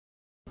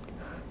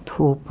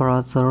Two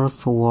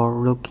brothers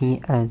were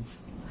looking at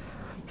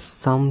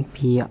some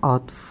bee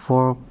out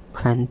for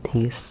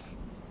practice.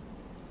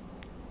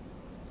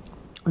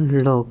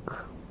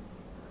 "Look,"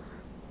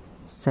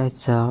 said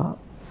the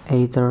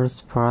elder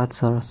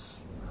brother,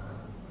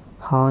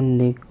 "how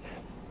neat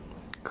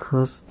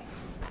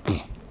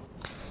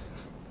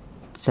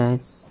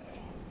that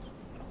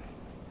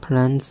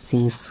plant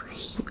things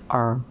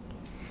are."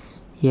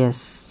 "Yes,"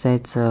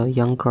 said the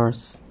younger,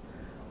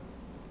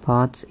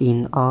 "but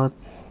in all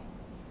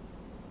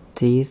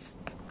these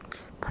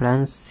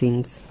plant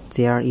things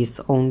there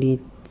is only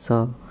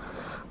the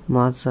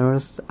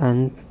mothers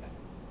and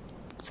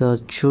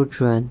the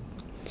children.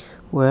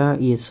 Where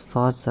is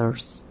father?"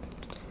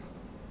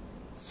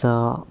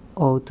 The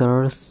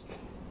older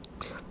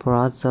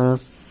brother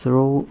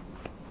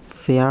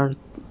fired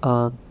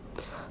a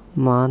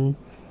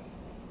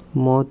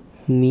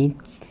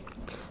meat,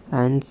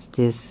 and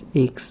this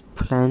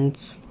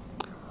explains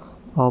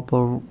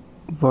over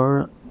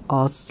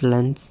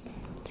Ausland.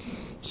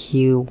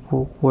 He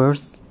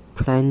was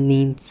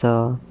planning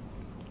the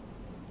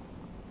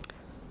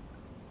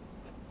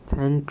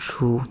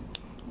pantry.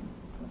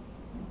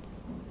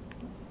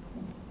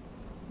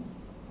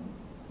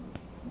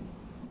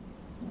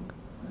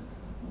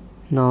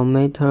 No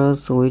matter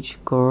which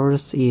girl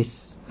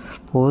is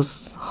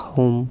both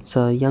home,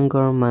 the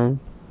younger man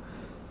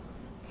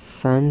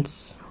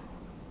finds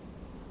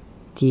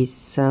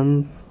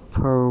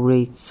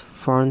desperate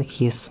for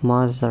his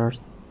mother.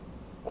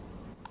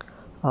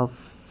 A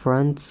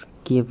friend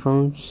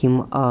giving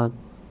him a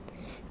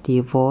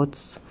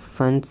divorce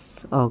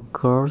finds a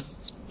girl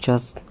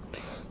just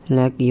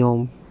like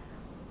your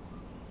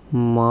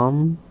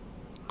mom,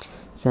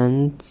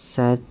 then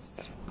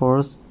sets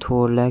forth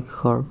to like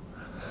her.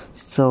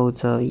 So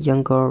the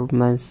younger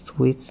man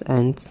sweats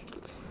and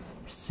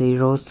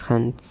zeroes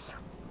hands,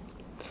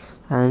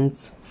 and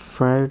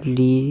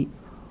fairly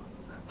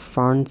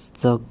finds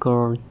the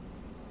girl.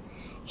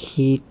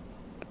 He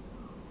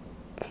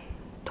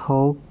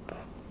told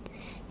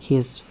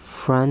his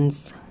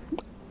friends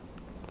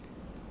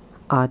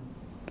at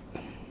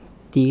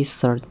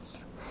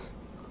dessert,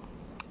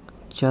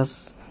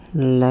 "Just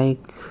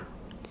like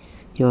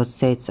you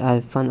said,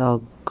 I found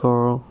a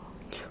girl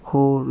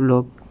who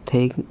looked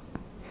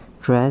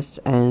dressed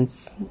and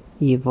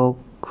evil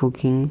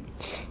cooking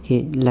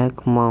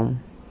like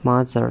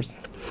mothers,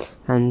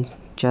 and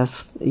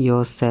just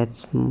you said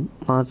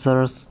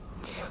mothers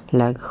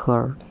like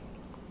her."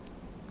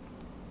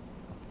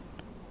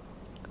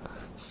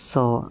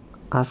 So,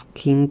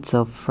 asking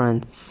the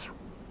friends,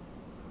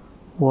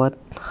 "What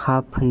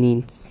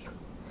happened?"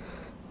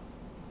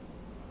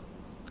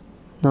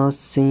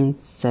 "Nothing,"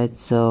 said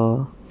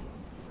the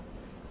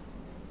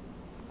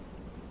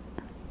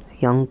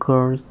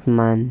younger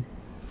man.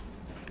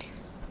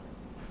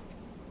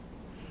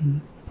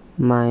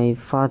 "My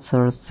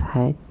father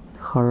had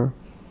her."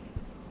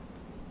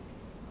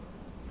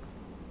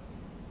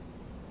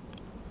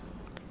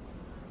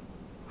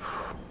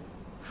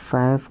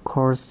 Five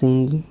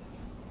coursing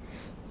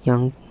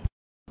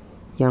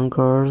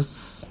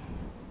youngers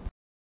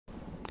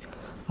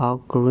are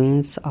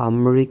green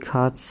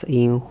Americans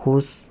in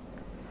whose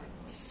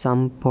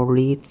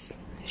samples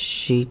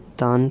she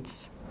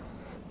does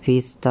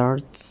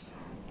visitors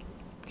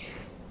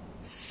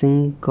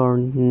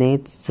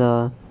single-net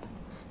the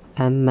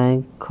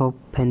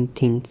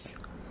emancipating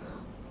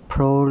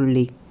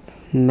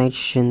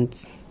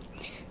proclamations.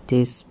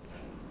 This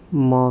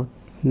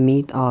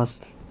meet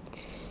us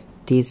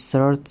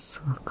desserts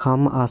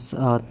come as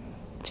a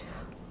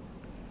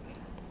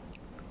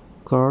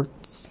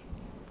girls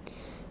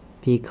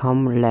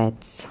become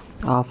lads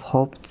of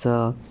hope.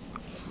 The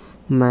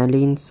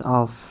millions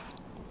of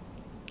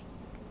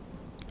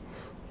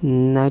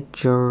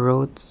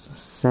natural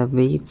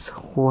savages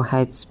who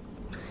had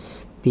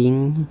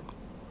been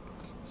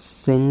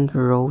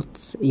enrolled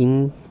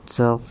in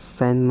the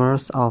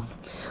famous of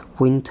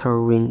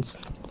winter's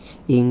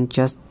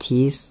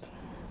injustice,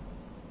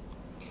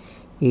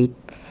 it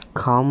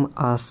come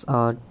as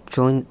a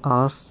join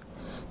us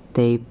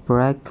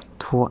daybreak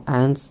to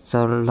end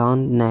the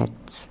long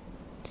night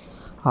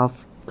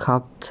of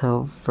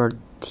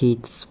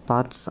captivated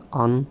spots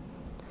on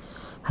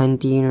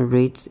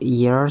 100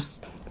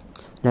 years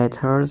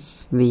later.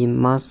 We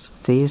must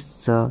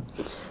face the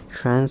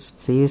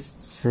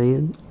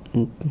transvestite.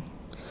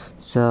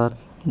 The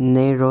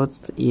Negro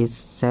is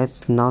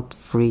set not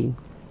free.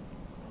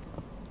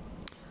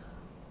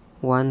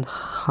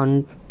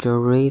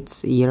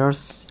 100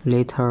 years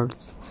later,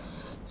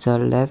 the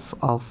life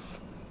of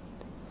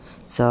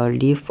the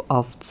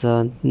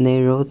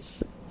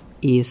Negro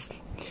is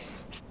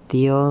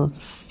still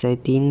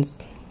setting.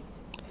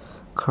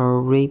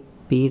 Carry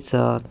be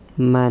the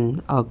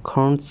man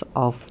accounts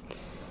of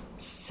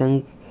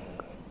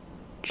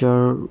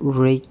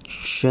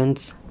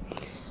generations,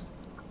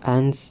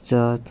 and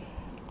the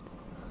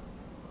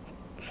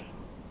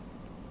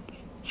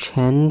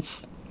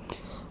chance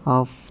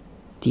of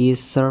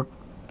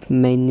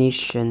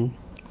discrimination.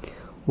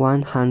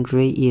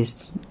 100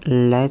 is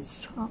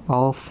less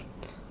of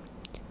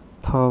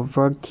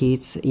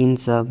perverted in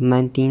the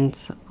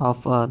mandate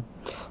of a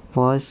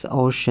vast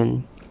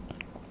ocean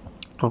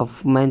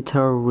of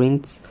mental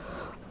rings.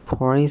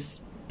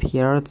 Prince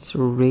Pierre's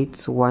read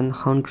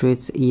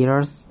 100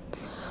 years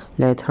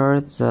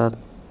later, the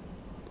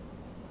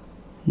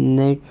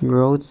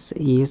Negroes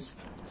is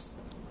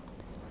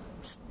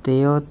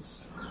still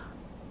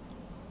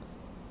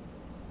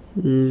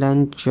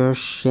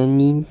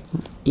languishing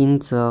in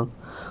the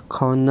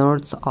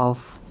corners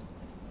of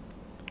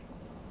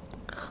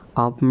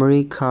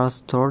America's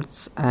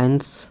stores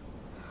and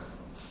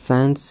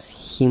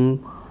finds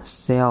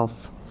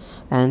himself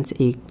and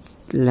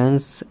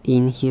excellence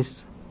in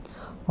his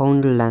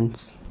own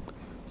lands.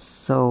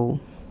 So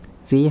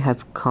we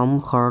have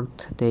come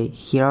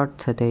here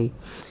today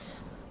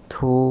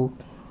to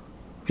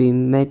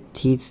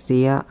remedy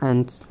their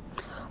and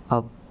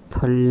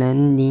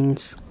appalling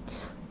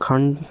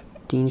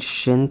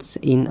conditions.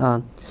 In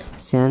a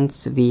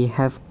sense, we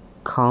have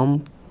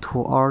come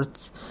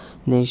towards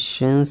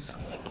nations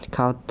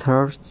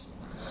cultures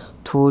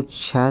to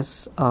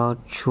chase a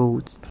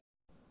truth.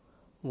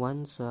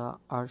 When the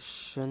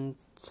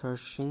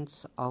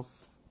assertions of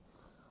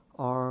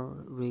our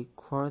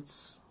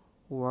records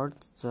were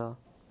the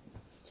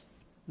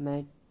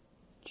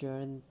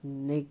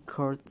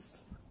mechanical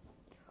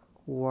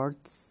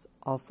words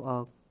of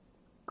a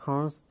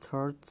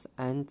construct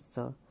and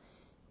the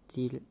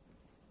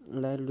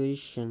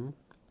declaration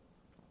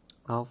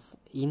of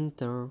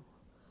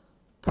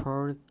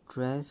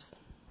progress.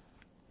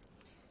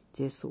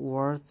 These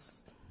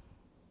words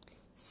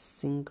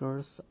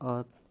singles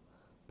a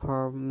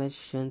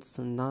permission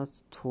not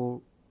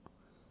to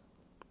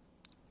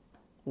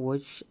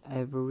which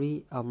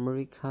every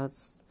American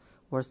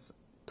was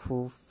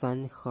to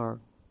find her.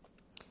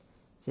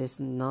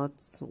 This not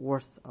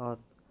was a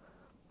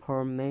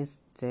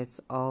promise that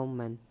all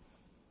men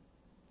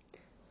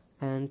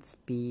and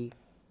be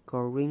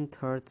going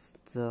towards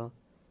the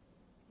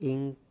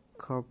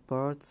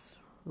incorporate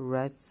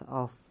rights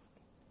of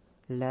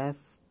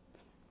life,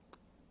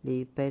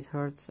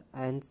 liberties,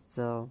 and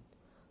the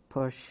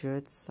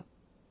pursuits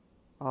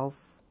of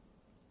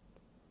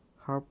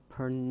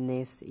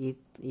happiness. It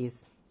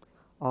is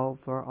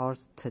over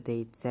us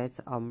today that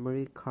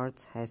America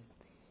has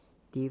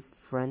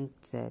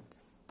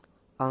differentiated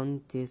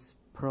on these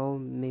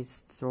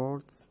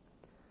promissory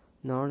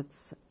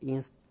notes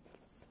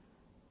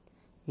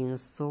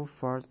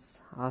insofar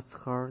as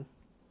her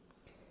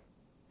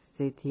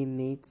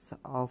sentiments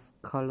of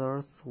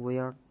colors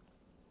were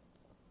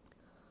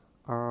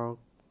are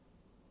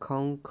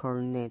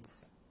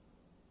concordant.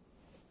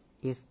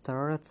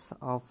 Stories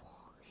of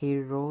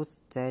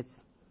heroes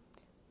that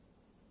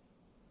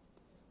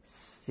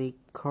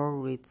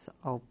secret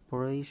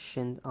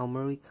operation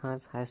America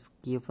has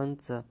given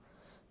the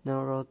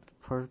narrow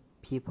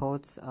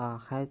peoples a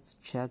head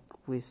check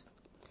with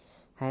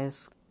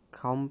has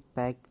come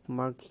back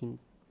making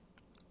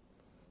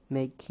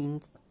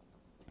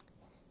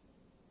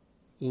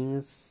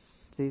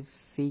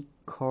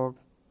insignificant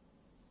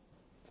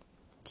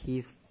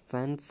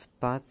defense,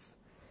 but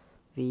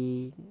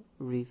we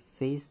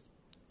refuse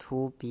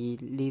to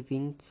believe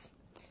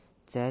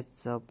that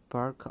the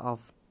bark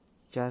of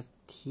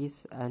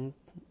justice and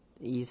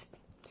its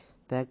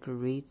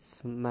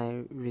backreads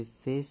may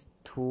refuse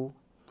to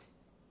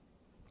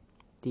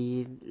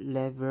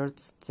deliver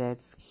that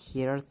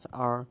here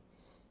are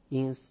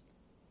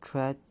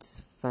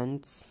instruments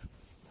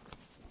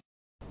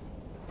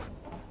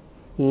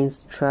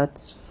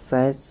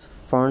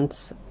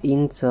found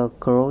in the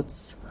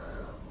gross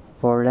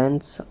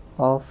violence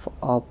of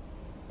a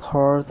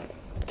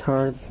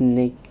portraiture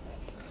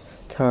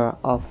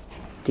of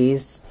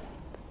these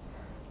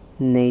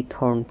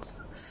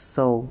nations.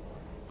 So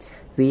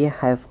we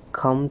have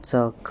come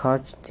to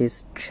catch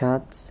this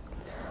chat,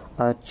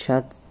 a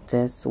chat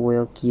that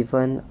will give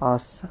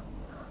us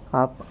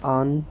up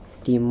on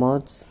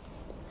demotes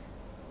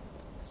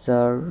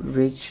the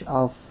reach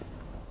of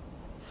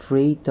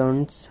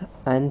freedoms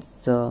and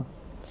the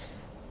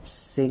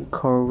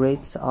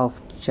secrets of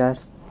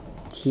justice.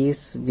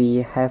 We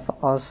have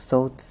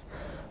also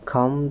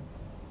come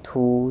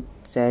to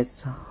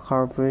that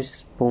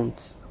harvest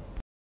bonds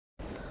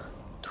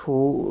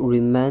to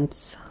remain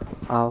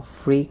a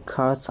free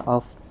card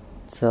of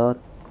the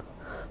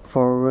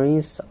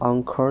foreign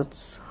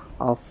anchors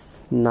of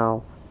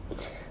now.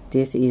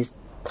 This is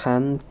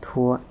time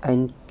to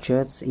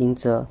engage in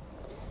the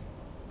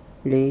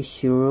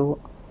leisure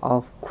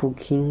of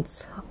cooking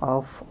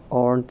of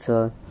or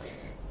the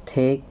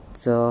take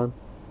the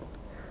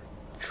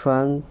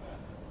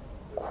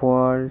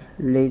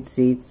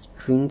tranquility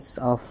drinks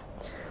of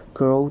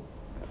grow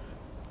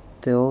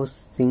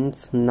those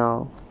things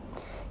now.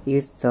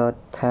 It's the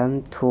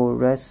time to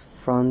rest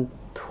from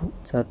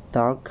the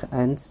dark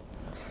and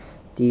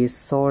the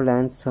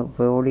desolate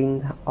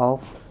whirling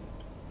of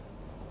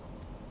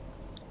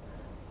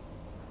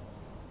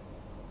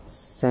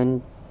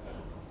Sandger's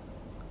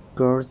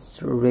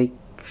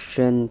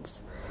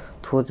reactions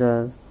to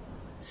the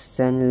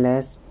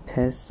senseless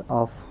pace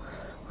of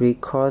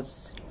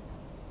records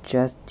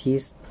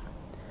justice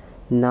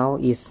Now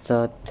is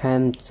the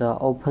time to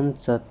open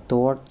the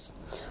doors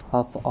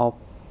of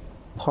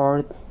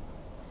opportunity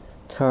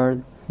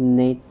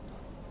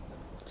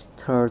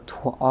to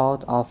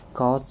all of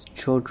God's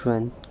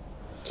children.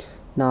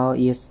 Now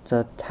is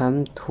the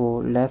time to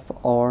lift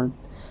our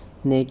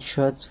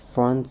natures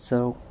from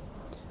the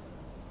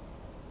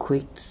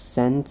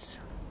quicksand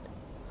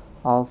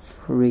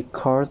of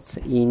records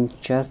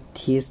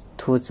injustice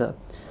to the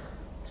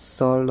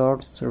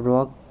solid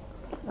rock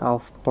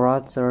of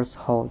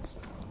brotherhood.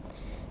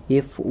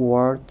 If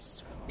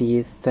words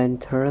be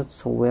fainted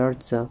where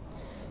the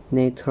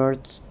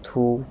natures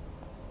to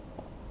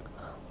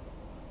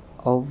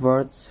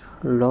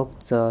overlook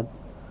the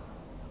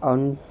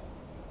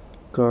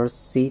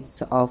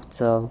underseats of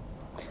the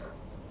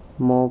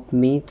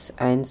movement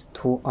and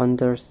to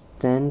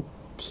understand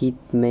it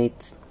made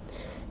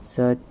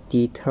the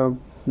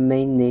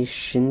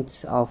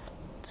determinations of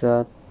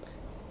the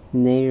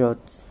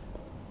narrows,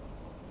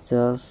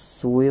 the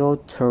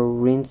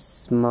sweltering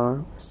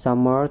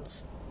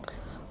summers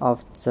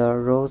of the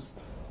rose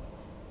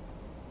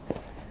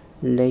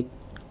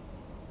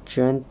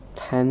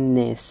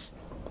legitimness.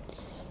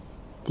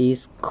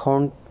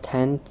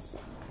 Discontents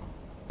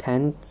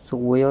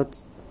will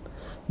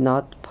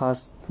not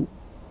pass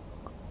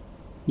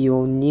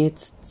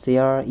units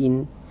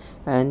therein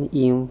an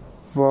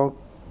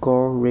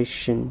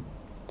inauguration,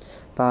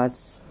 but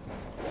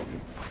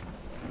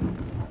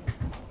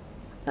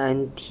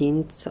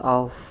antithesis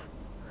of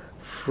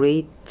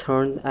free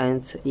turn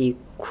and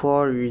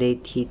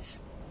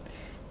equalities.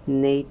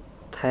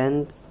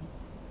 Nathan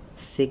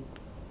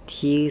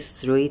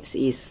 63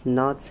 is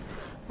not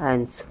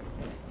an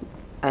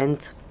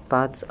end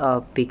but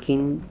a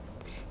beginning.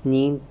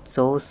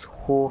 Those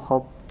who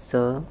hope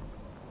that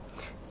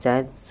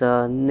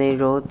the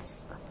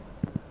narrows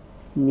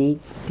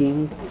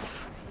needn't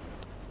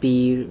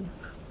be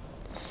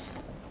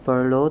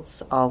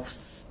birds of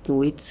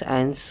sweet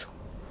ends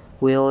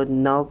will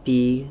not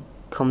be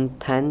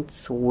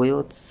content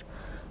with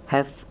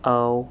have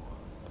a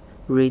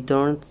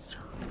redundant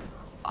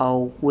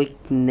or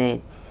weakness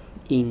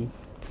in.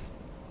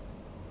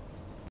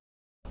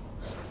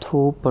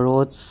 Two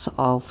birds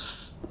of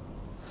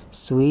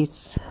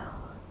sweet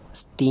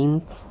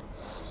sting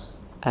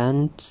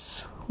and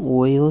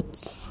will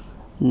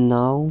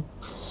now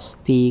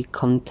be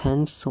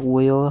content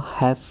will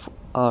have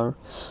a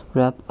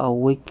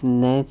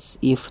weakness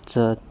if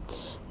the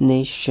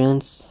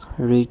nations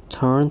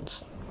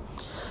returns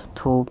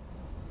to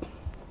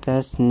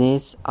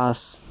business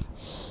as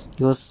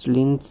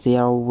usually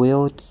there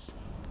will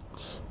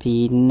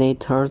be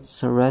neither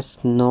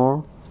rest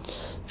nor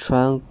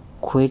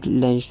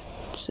tranquility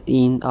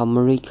in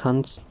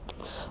Americans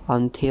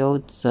until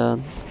the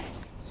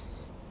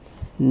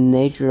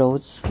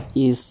Negroes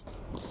is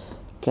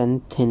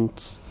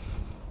content.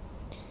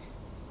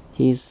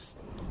 His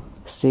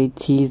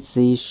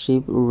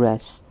citizenship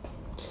rests.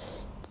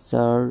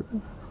 The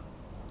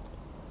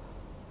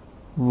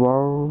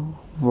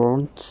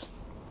warrant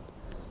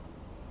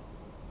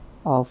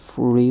of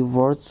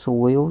rewards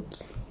will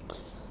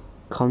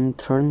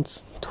continue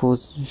to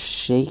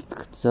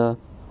shake the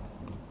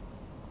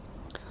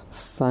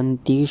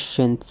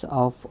foundations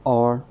of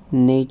our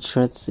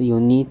nature's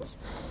units.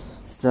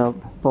 The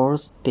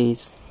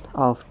birthdays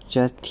of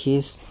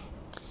justice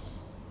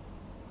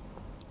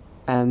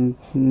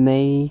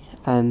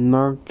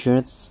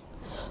emerges,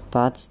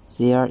 but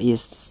there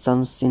is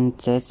something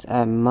that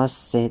I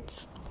must say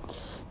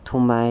to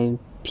my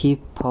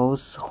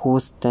peoples who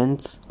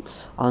stand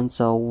on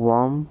the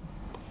warm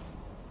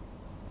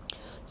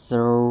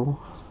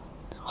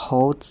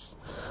thresholds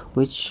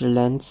which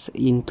leads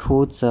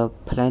into the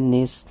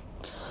planets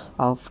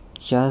of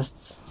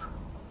justice.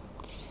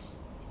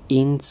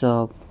 In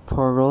the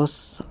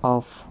pursuit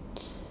of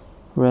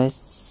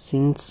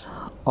raisins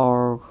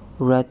or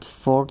red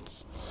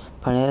forts,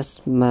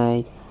 perhaps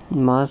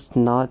must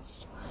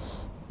not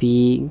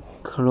be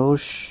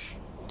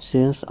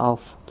conclusions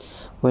of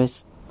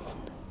which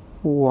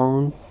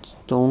one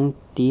stone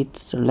did.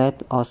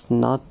 Let us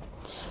not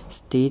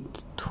stick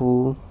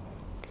to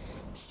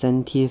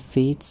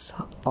scientific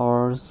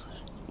or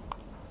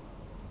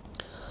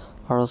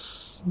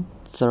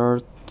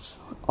thirds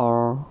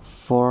or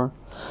for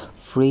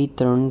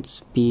freedom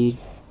be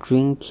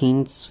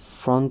drinking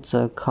from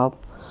the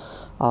cup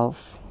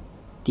of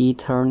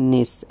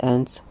bitterness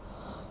and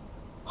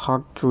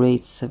heart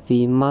rates.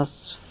 We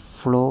must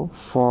flow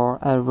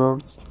forever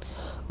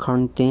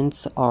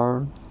content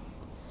or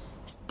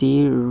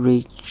still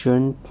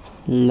region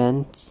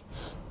lands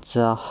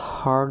the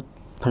hard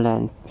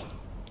plant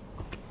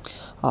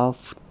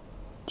of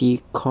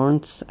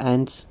discords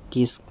and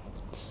discoveries.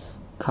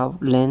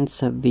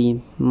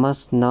 We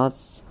must not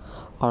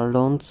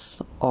alone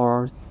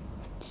or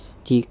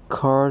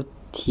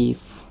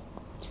decorative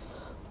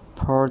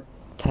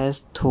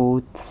protest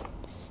to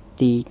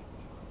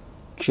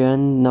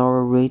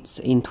degenerate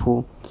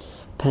into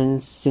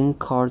pensing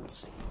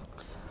cards.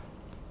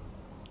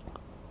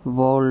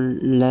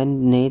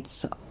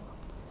 Violence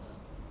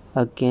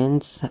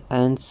against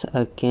and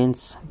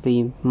against,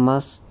 we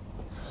must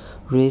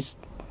raised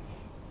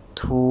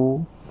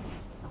to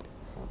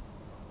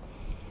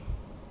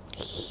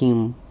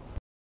him.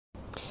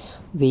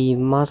 We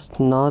must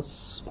not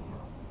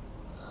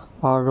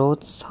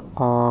arrows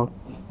or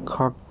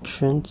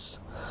curtains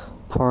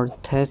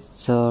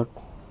protect the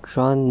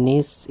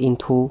journeys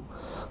into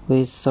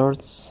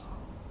wizard's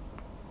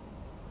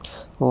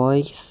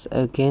voice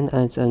again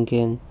and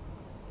again.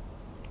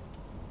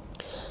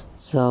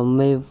 The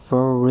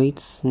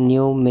Mavericks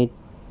new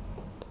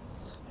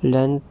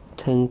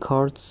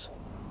Lanterns,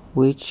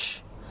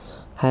 which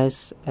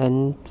has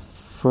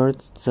entered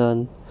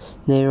the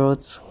narrow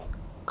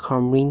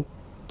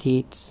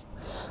communities,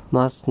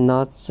 must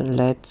not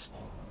let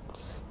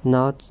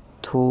not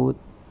to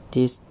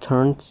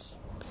distance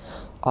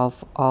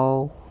of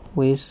all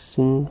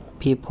within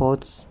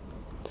peoples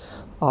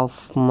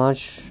of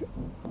much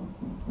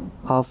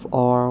of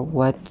our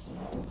white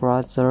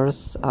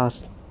brothers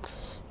as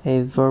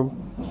ever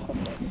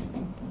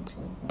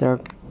their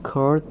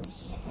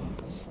courts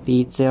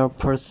be their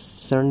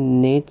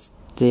person needs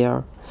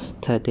there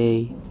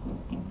today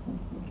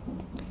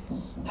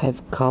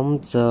have come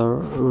the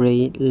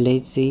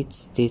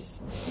realities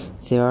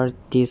their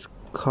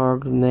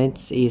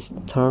discernment is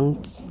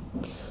turned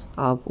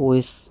up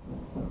with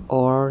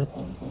our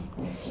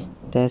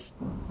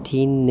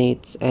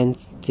destinies and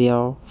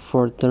their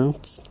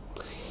fortunes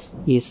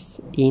is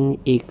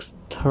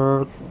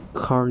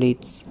inextricably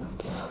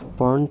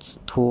bound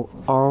to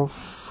our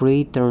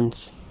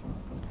freedoms.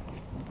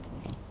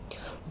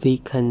 We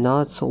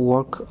cannot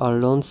work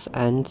alone,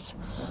 and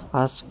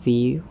as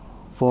we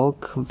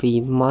work,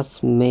 we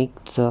must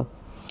make the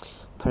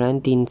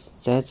plans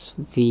that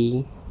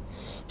we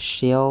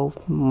shall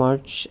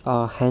march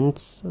ahead.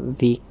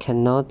 We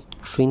cannot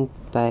shrink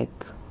back.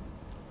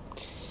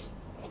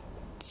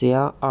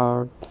 There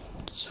are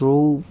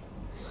those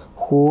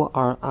who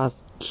are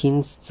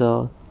asking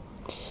the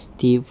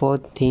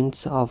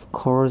devotees of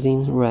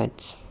clothing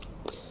rats.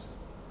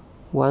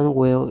 When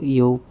will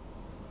you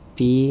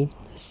be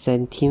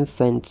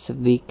sentient?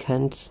 We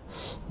can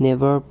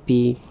never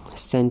be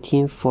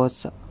sentient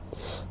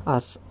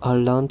as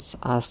alone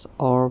as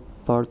our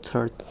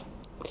birthright.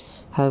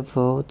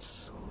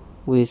 Havens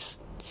with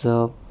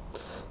the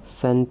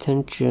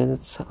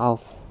advantages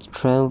of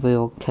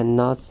travel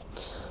cannot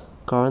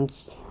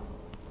grant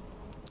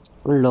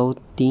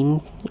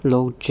lodgings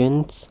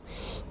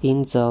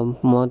in the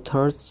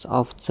motors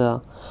of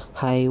the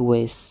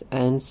highways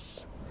and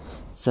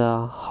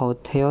the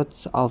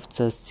hotels of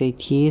the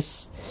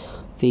cities.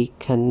 We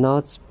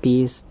cannot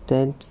be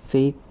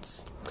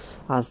steadfast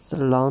as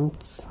long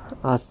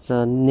as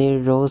the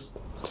narrow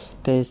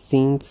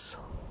basins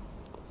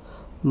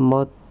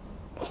modulated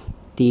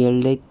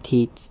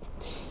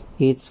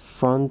it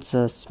from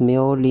the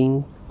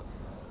smelling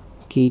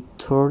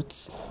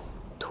guitars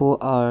to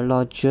a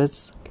larger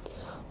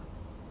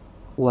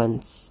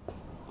ones.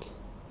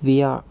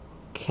 We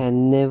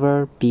can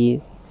never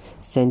be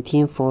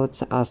sentient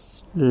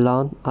as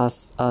long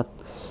as a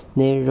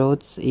narrow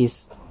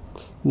is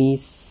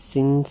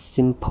missing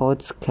simple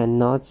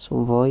cannot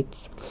avoid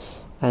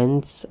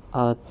and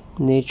a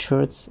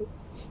nature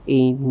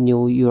in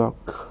New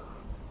York.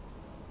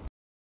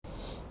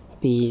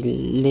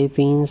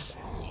 Believing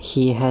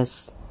he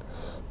has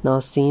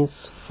nothing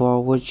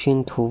for which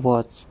to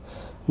watch.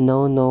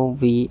 No,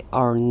 we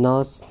are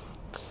not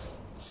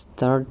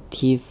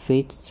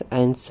steadfast,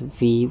 and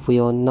we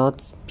will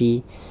not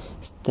be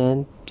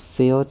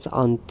steadfast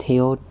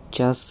until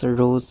just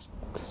rolls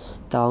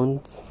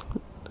down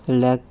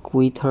like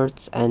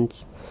withers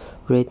and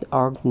red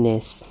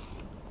darkness.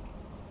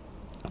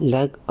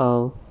 Like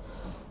a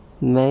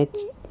mad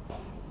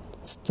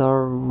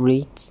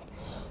story,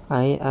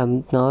 I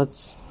am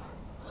not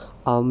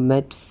a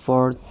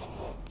metaphor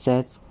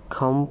that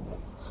come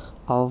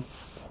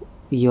off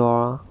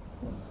your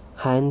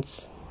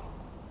hands.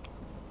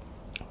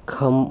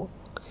 Come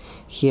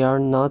here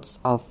not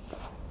of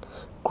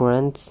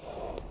grant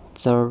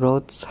the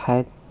roads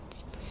had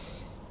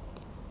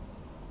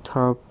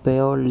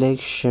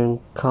tribulation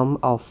come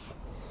of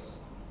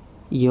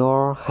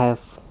your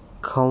have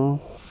come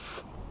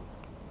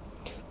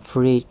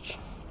free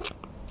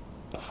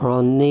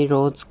from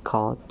Nero's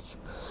cause.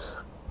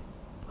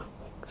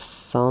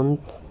 Some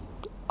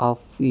of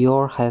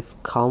your have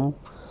come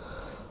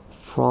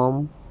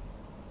from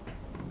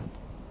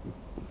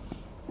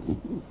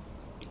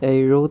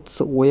a road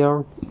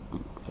where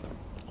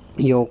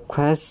your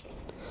quest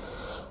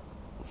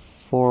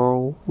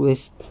for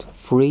with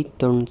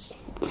freedoms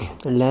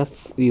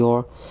left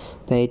your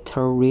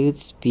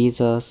batteries be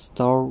the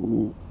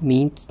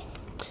stormy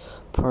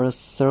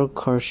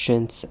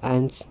persecutions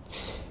and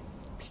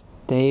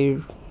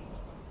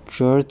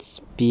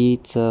dangers be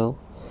the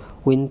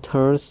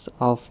winters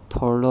of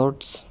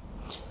polars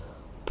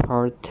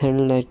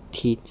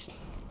fertilities.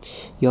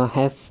 You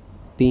have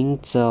been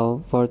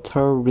the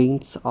water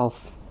rings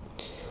of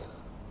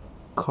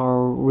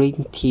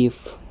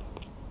corrective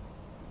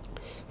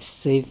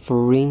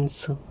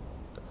sufferings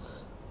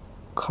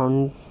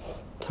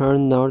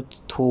continued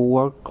to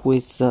work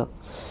with the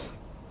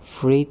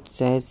free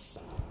that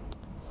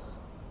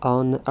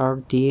on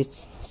all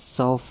these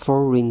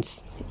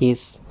sufferings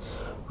is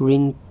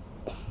redemptive.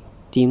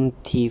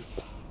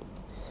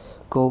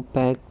 Go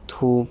back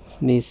to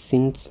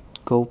missing,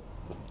 go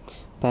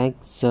back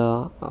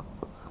the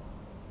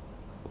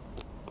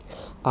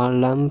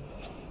alarm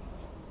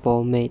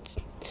bombers,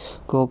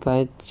 go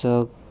back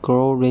the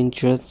Girl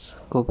Rangers,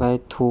 go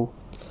back to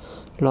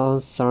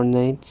Los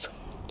Arnets,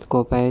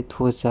 go back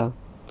to the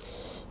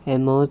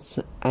Emos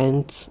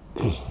and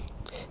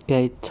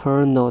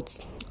Gatornotes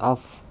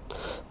of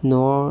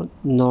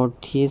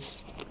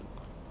Northeast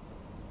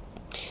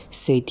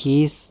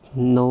cities,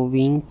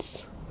 knowing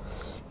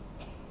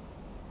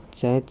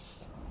that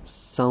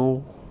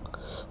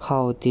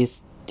somehow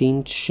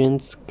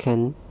distinctions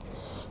can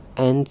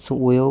and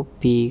will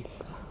be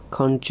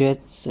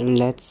conjured.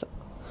 Let's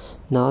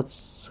not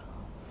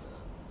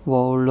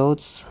wallow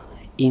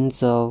in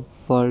the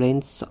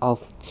violence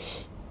of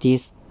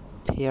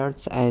despair.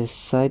 I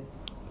said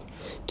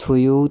to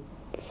you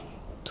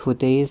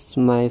today,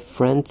 my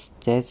friends,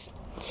 that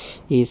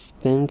is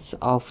bent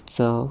of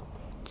the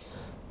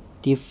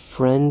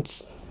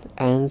difference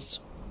and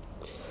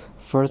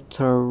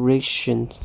frustration.